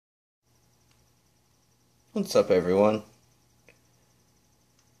What's up, everyone?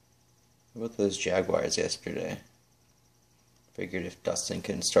 How about those Jaguars yesterday? Figured if Dustin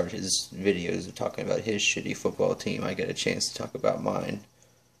can start his videos of talking about his shitty football team, I get a chance to talk about mine.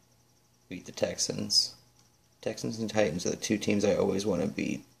 Beat the Texans. Texans and Titans are the two teams I always want to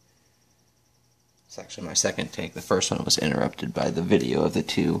beat. It's actually my second take. The first one was interrupted by the video of the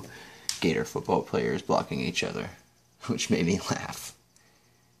two Gator football players blocking each other, which made me laugh.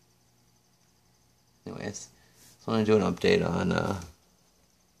 Anyways, so I want to do an update on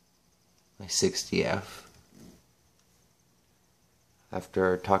my 60F.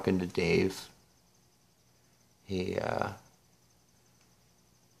 After talking to Dave, he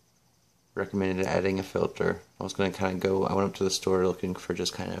recommended adding a filter. I was going to kind of go, I went up to the store looking for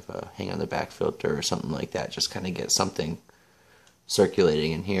just kind of a hang on the back filter or something like that, just kind of get something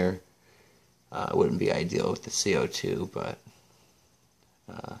circulating in here. It wouldn't be ideal with the CO2, but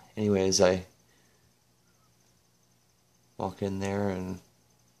anyways, I walk in there and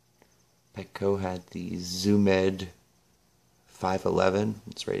Petco had the Zoomed 511.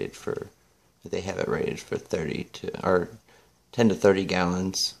 It's rated for, they have it rated for 10 to 30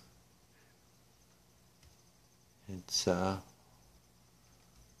 gallons. It's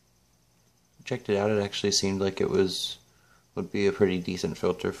checked it out. It actually seemed like it would be a pretty decent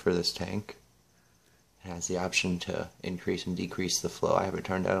filter for this tank. It has the option to increase and decrease the flow. I have it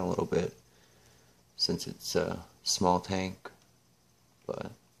turned down a little bit since it's a small tank,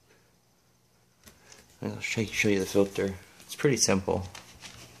 but I'll show you the filter. It's pretty simple.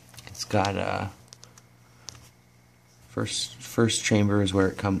 It's got first chamber is where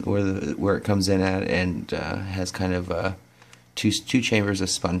it comes in at, and has kind of two chambers of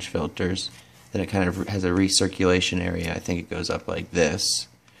sponge filters. Then it kind of has a recirculation area. I think it goes up like this,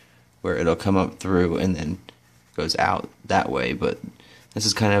 where it'll come up through and then goes out that way. But this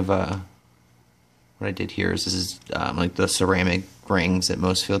is kind of what I did here is this is like the ceramic rings that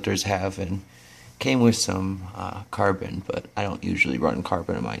most filters have, and came with some carbon, but I don't usually run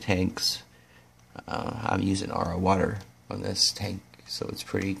carbon in my tanks. I'm using RO water on this tank, so it's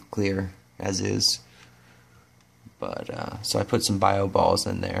pretty clear as is. But so I put some bio balls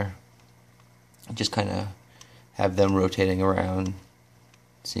in there. I just kind of have them rotating around,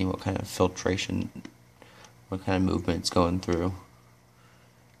 seeing what kind of filtration, what kind of movement's going through.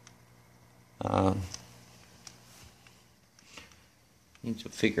 Need to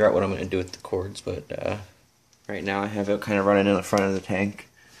figure out what I'm going to do with the cords, but right now I have it kind of running in the front of the tank.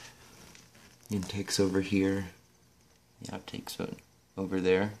 Intake's over here. The outtake's over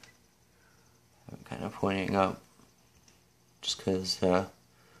there. I'm kind of pointing up just because don't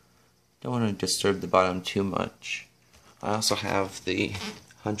want to disturb the bottom too much. I also have the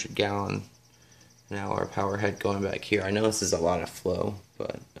 100-gallon-an-hour power head going back here. I know this is a lot of flow,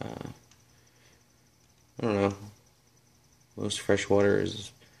 but I don't know. Most fresh water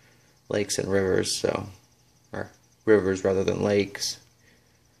is lakes and rivers, or rivers rather than lakes,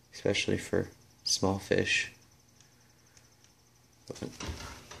 especially for small fish. But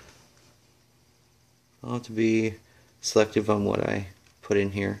I'll have to be selective on what I put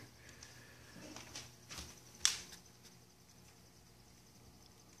in here.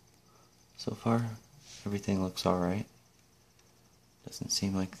 So far, everything looks alright. Doesn't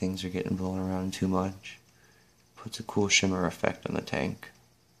seem like things are getting blown around too much. Puts a cool shimmer effect on the tank.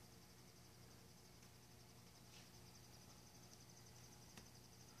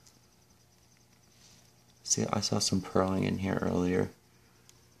 See, I saw some purling in here earlier,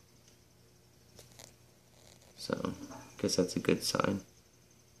 so I guess that's a good sign.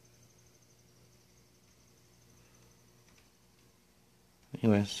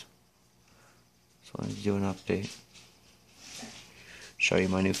 Anyways, just wanted to do an update. Show you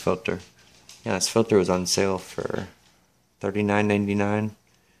my new filter. Yeah, this filter was on sale for $39.99.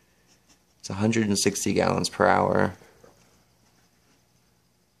 It's 160 gallons per hour.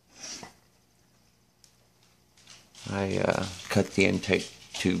 I cut the intake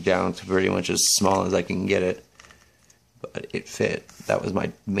tube down to pretty much as small as I can get it, but it fit. That was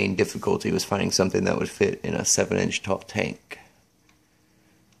my main difficulty, was finding something that would fit in a 7-inch tall tank.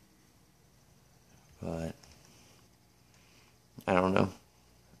 But I don't know.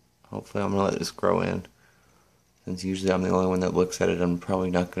 Hopefully I'm going to let this grow in. Since usually I'm the only one that looks at it, I'm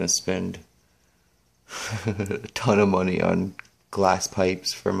probably not going to spend a ton of money on glass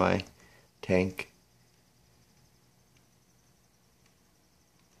pipes for my tank.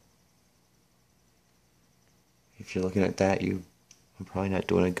 If you're looking at that, I'm probably not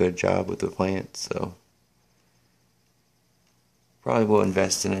doing a good job with the plants, so probably will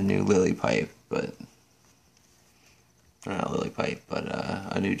invest in a new lily pipe, but or not a lily pipe, but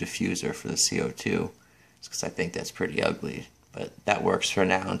a new diffuser for the CO2. because I think that's pretty ugly. But that works for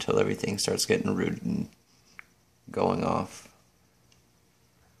now until everything starts getting rooted and going off.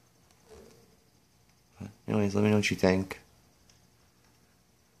 But anyways, let me know what you think.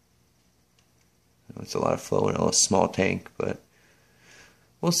 It's a lot of flow in a small tank, but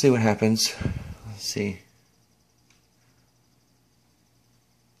we'll see what happens. Let's see.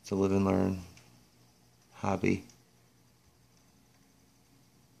 It's a live and learn hobby.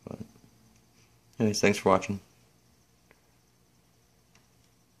 But anyways, thanks for watching.